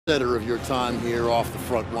center of your time here off the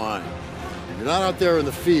front line. If you're not out there in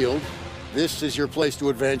the field, this is your place to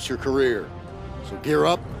advance your career. So gear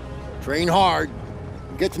up, train hard,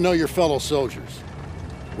 and get to know your fellow soldiers.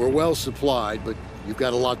 We're well supplied, but you've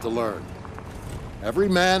got a lot to learn. Every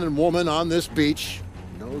man and woman on this beach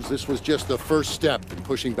knows this was just the first step in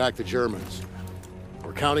pushing back the Germans.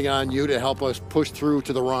 We're counting on you to help us push through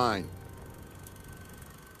to the Rhine.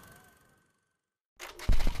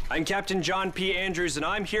 I'm Captain John P. Andrews, and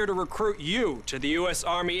I'm here to recruit you to the U.S.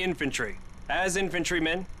 Army Infantry. As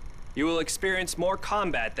infantrymen, you will experience more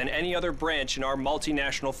combat than any other branch in our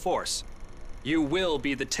multinational force. You will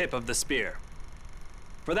be the tip of the spear.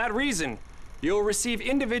 For that reason, you'll receive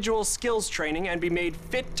individual skills training and be made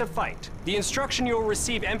fit to fight. The instruction you'll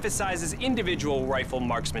receive emphasizes individual rifle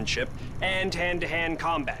marksmanship and hand-to-hand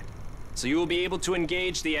combat, so you will be able to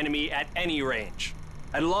engage the enemy at any range.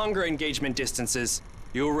 At longer engagement distances,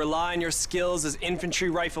 you will rely on your skills as infantry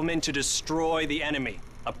riflemen to destroy the enemy.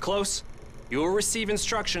 Up close, you will receive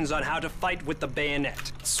instructions on how to fight with the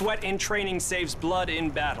bayonet. Sweat in training saves blood in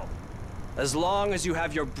battle. As long as you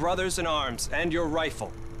have your brothers in arms and your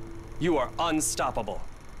rifle, you are unstoppable.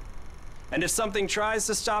 And if something tries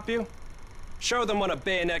to stop you, show them what a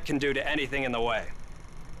bayonet can do to anything in the way.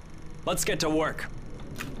 Let's get to work.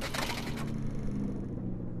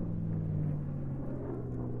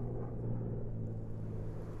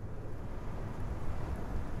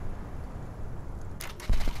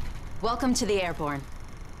 Welcome to the Airborne.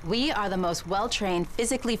 We are the most well-trained,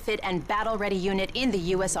 physically fit, and battle-ready unit in the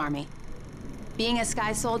U.S. Army. Being a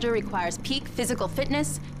Sky Soldier requires peak physical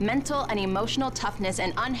fitness, mental and emotional toughness,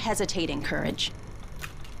 and unhesitating courage.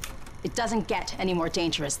 It doesn't get any more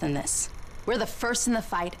dangerous than this. We're the first in the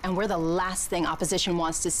fight, and we're the last thing opposition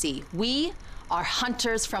wants to see. We are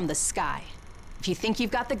hunters from the sky. If you think you've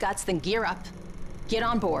got the guts, then gear up, get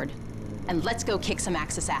on board, and let's go kick some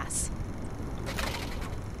Axis ass.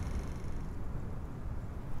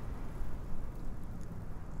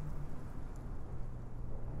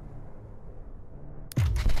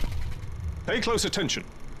 Pay close attention.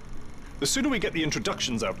 The sooner we get the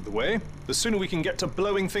introductions out of the way, the sooner we can get to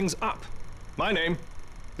blowing things up. My name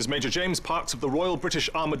is Major James Parks of the Royal British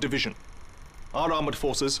Armoured Division. Our armoured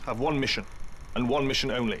forces have one mission, and one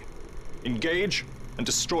mission only: engage and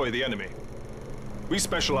destroy the enemy. We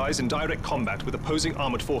specialize in direct combat with opposing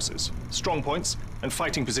armoured forces, strong points, and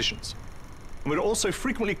fighting positions. And we're also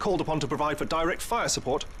frequently called upon to provide for direct fire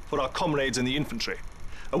support for our comrades in the infantry.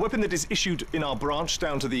 A weapon that is issued in our branch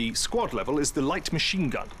down to the squad level is the light machine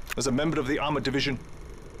gun. As a member of the Armoured Division,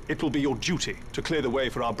 it will be your duty to clear the way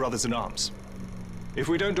for our brothers in arms. If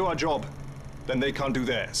we don't do our job, then they can't do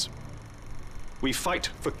theirs. We fight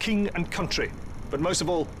for king and country, but most of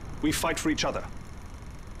all, we fight for each other.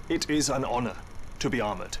 It is an honor to be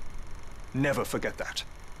armored. Never forget that.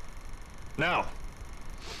 Now,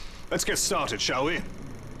 let's get started, shall we?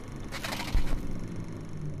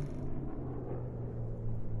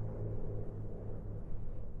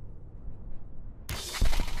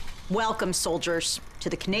 Welcome, soldiers, to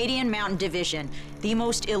the Canadian Mountain Division, the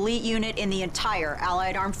most elite unit in the entire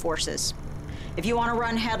Allied Armed Forces. If you want to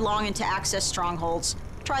run headlong into Axis strongholds,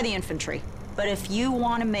 try the infantry. But if you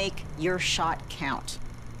want to make your shot count,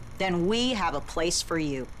 then we have a place for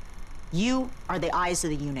you. You are the eyes of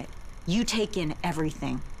the unit. You take in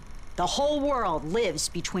everything. The whole world lives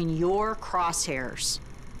between your crosshairs.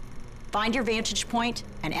 Find your vantage point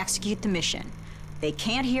and execute the mission. They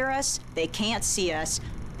can't hear us, they can't see us.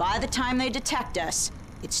 By the time they detect us,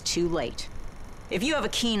 it's too late. If you have a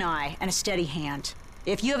keen eye and a steady hand,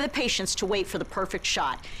 if you have the patience to wait for the perfect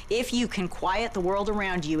shot, if you can quiet the world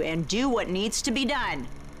around you and do what needs to be done,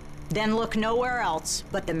 then look nowhere else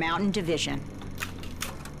but the Mountain Division.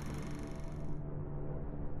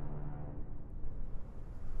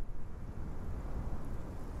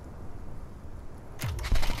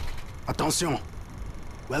 Attention!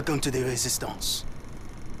 Welcome to the Resistance.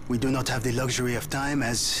 We do not have the luxury of time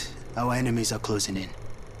as our enemies are closing in,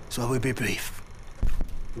 so I will be brief.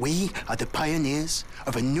 We are the pioneers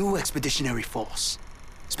of a new expeditionary force,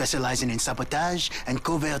 specializing in sabotage and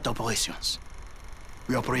covert operations.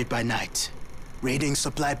 We operate by night, raiding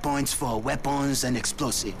supply points for weapons and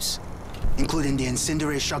explosives, including the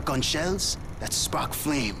incendiary shotgun shells that spark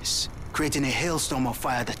flames, creating a hailstorm of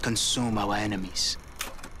fire that consume our enemies.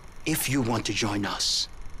 If you want to join us,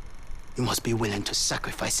 you must be willing to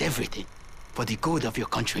sacrifice everything for the good of your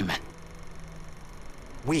countrymen.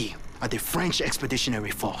 We are the French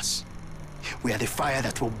Expeditionary Force. We are the fire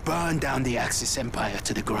that will burn down the Axis Empire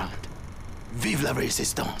to the ground. Vive la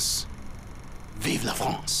Résistance! Vive la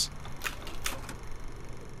France!